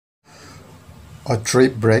A tree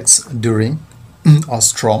breaks during a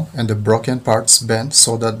storm and the broken parts bend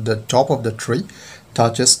so that the top of the tree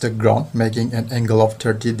touches the ground, making an angle of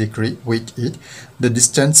 30 degrees with it. The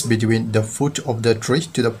distance between the foot of the tree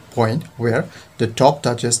to the point where the top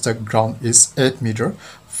touches the ground is 8 meters.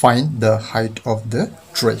 Find the height of the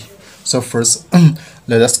tree. So first,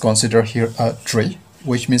 let us consider here a tree,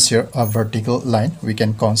 which means here a vertical line. We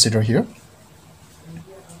can consider here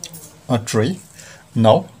a tree.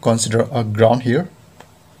 Now consider a ground here,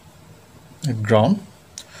 a ground.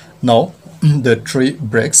 Now the tree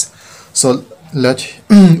breaks, so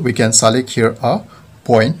we can select here a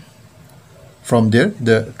point. From there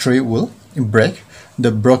the tree will break.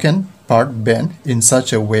 The broken part bend in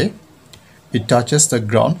such a way it touches the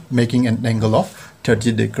ground, making an angle of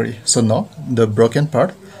 30 degrees. So now the broken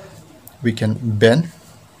part we can bend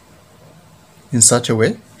in such a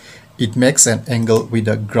way it makes an angle with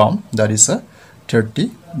the ground, that is a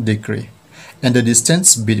 30 degrees. And the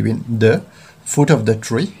distance between the foot of the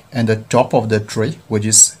tree and the top of the tree, which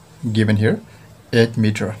is given here, 8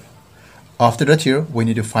 meters. After that, here we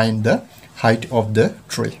need to find the height of the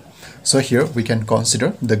tree. So here we can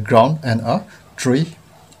consider the ground and a tree.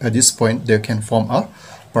 At this point they can form a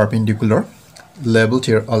perpendicular, labeled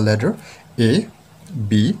here a letter A,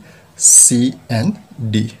 B, C and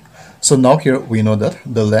D. So now here we know that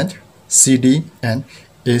the length CD and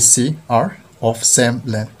AC are of same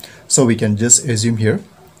length, so we can just assume here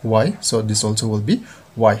Y, so this also will be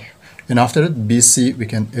Y. And after that BC we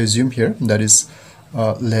can assume here, that is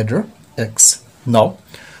letter X. Now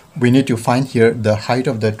we need to find here the height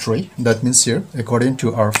of the tree. That means here, according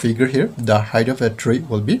to our figure here, the height of a tree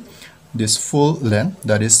will be this full length,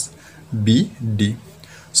 that is BD.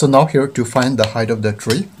 So now here, to find the height of the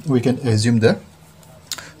tree, we can assume the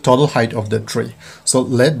total height of the tree. So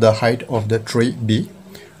let the height of the tree be,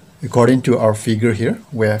 according to our figure here,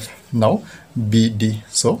 we have now BD.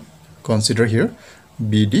 So consider here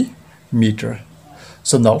BD meter.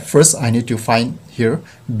 So now first I need to find here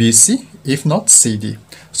BC, if not CD.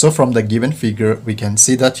 So from the given figure we can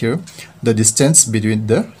see that here the distance between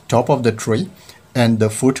the top of the tree and the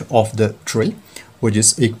foot of the tree, which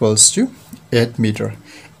is equals to 8 meters.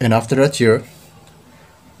 And after that here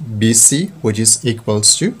BC, which is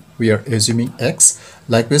equals to, we are assuming X.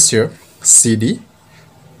 Likewise here CD,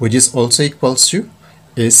 which is also equals to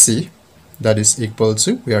AC, that is equal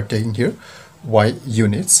to, we are taking here Y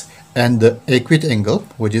units, and the equate angle,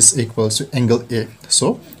 which is equals to angle A.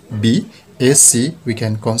 So BAC we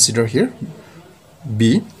can consider here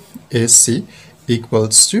BAC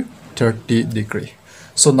equals to 30 degrees.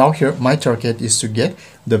 So now here my target is to get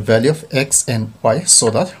the value of X and Y, so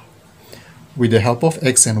that with the help of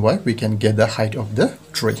X and Y we can get the height of the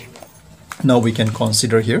tree. Now we can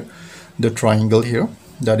consider here the triangle here,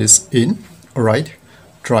 that is in right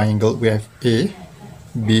triangle we have A,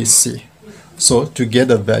 B, C. So to get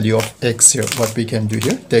the value of X here, what we can do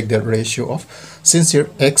here, take the ratio of, since here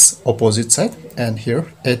X opposite side and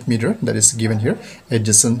here 8 meters, that is given here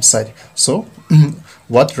adjacent side. So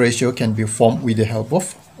what ratio can be formed with the help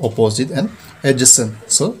of opposite and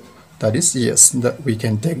adjacent? So that is, yes, that we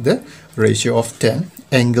can take the ratio of 10,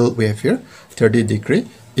 angle we have here 30 degrees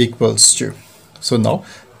equals to, so now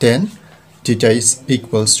 10 theta is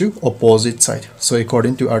equals to opposite side. So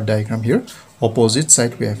according to our diagram here, opposite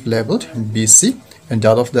side we have labeled BC and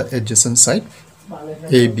that of the adjacent side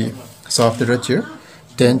AB. So after that here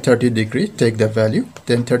 1030 degree, take the value,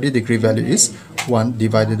 1030 degree value is 1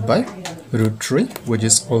 divided by root 3, which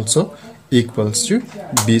is also equals to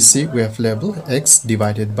BC we have labeled X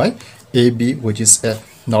divided by AB, which is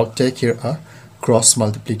F. Now take here a cross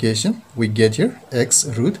multiplication, we get here X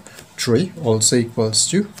root 3 also equals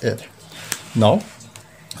to 8. Now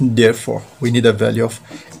therefore we need a value of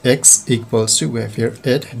X equals to, we have here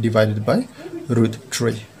 8 divided by root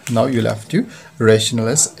 3. Now you'll have to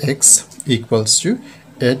rationalize X equals to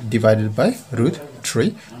 8 divided by root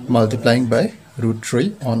 3, multiplying by root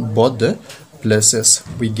 3 on both the places.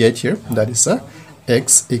 We get here, that is a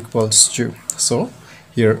X equals to, so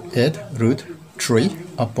here 8 root 3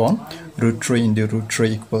 upon root 3 into root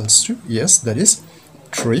 3 equals to, yes, that is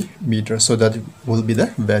 3 meters. So that will be the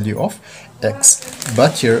value of X.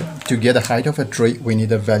 But here to get the height of a tree we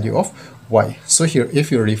need a value of Y. So here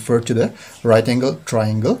if you refer to the right angle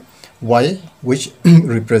triangle, Y, which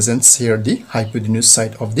represents here the hypotenuse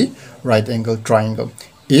side of the right angle triangle.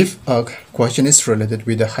 If a question is related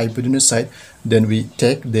with the hypotenuse side, then we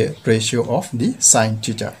take the ratio of the sine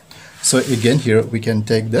theta. So again here we can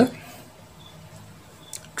take the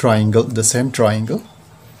triangle, the same triangle.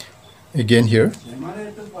 Again here,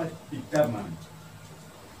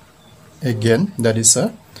 again that is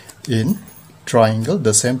a in triangle.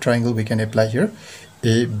 The same triangle we can apply here,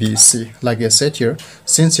 ABC. Like I said here,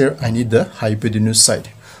 since here I need the hypotenuse side.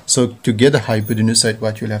 So to get the hypotenuse side,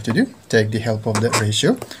 what you'll have to do, take the help of the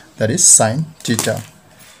ratio, that is sine theta.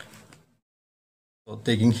 So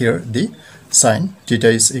taking here the sine theta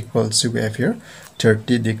is equals to, we have here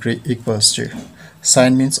 30 degree equals to,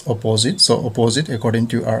 sine means opposite, so opposite according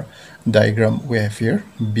to our diagram we have here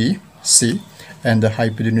BC, and the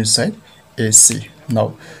hypotenuse side AC.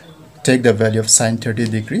 Now take the value of sine 30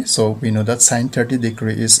 degree, so we know that sine 30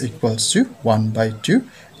 degree is equals to 1 by 2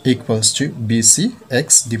 equals to BC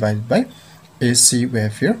x divided by AC, we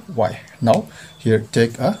have here y. Now here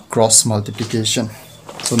take a cross multiplication.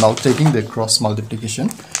 So now taking the cross multiplication,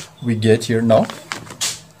 we get here now,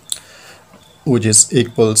 which is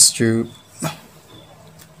equals to,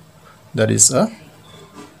 that is a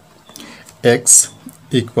x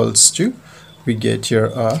equals to, we get here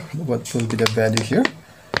what will be the value here,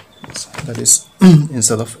 so that is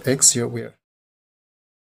instead of x here we are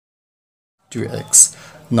 2x.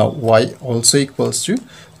 Now y also equals to,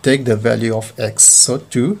 take the value of x, so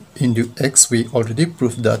 2 into x, we already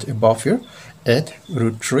proved that above here, at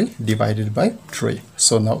root 3 divided by 3.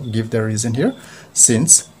 So now give the reason here,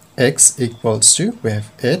 since x equals to, we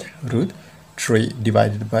have 8 root 3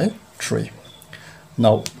 divided by 3.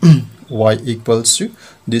 Now y equals to,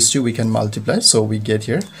 these two we can multiply, so we get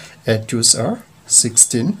here 8 2's are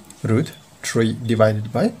 16 root 3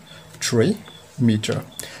 divided by 3 meter.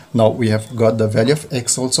 Now we have got the value of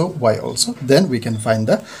x also, y also, then we can find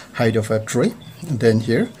the height of a tree. Then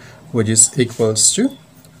here, which is equals to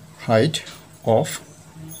height of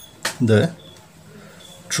the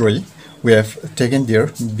tree, we have taken there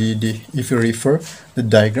BD. If you refer the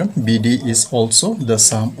diagram, BD is also the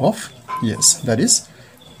sum of, yes, that is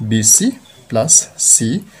BC plus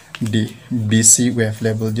CD. BC we have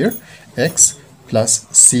labeled there x, plus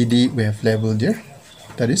CD we have labeled there,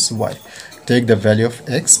 that is y. Take the value of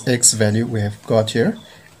x, x value we have got here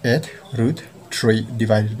at root 3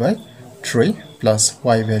 divided by 3, plus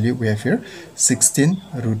y value we have here 16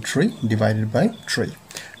 root 3 divided by 3.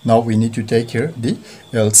 Now we need to take here the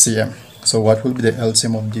LCM. So what will be the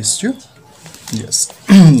LCM of these two? Yes.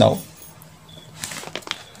 Now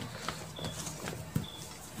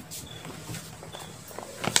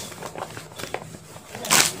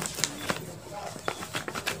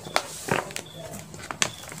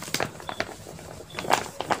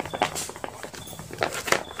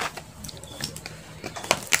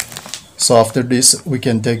so after this we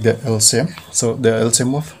can take the LCM. So the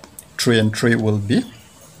LCM of 3 and 3 will be,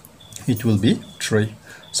 it will be 3.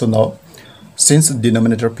 So now since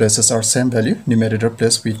denominator places are same value, numerator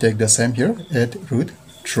place we take the same here, 8 root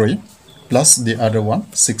 3 plus the other one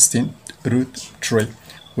 16 root 3,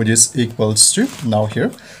 which is equals to, now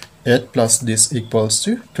here 8 plus this equals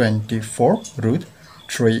to 24 root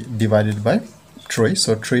 3 divided by 3.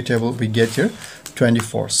 So 3 table we get here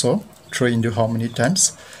 24. So 3 into how many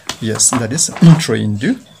times? Yes, that is 3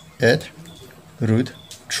 into 8 root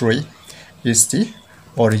 3 is the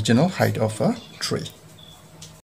original height of a tree.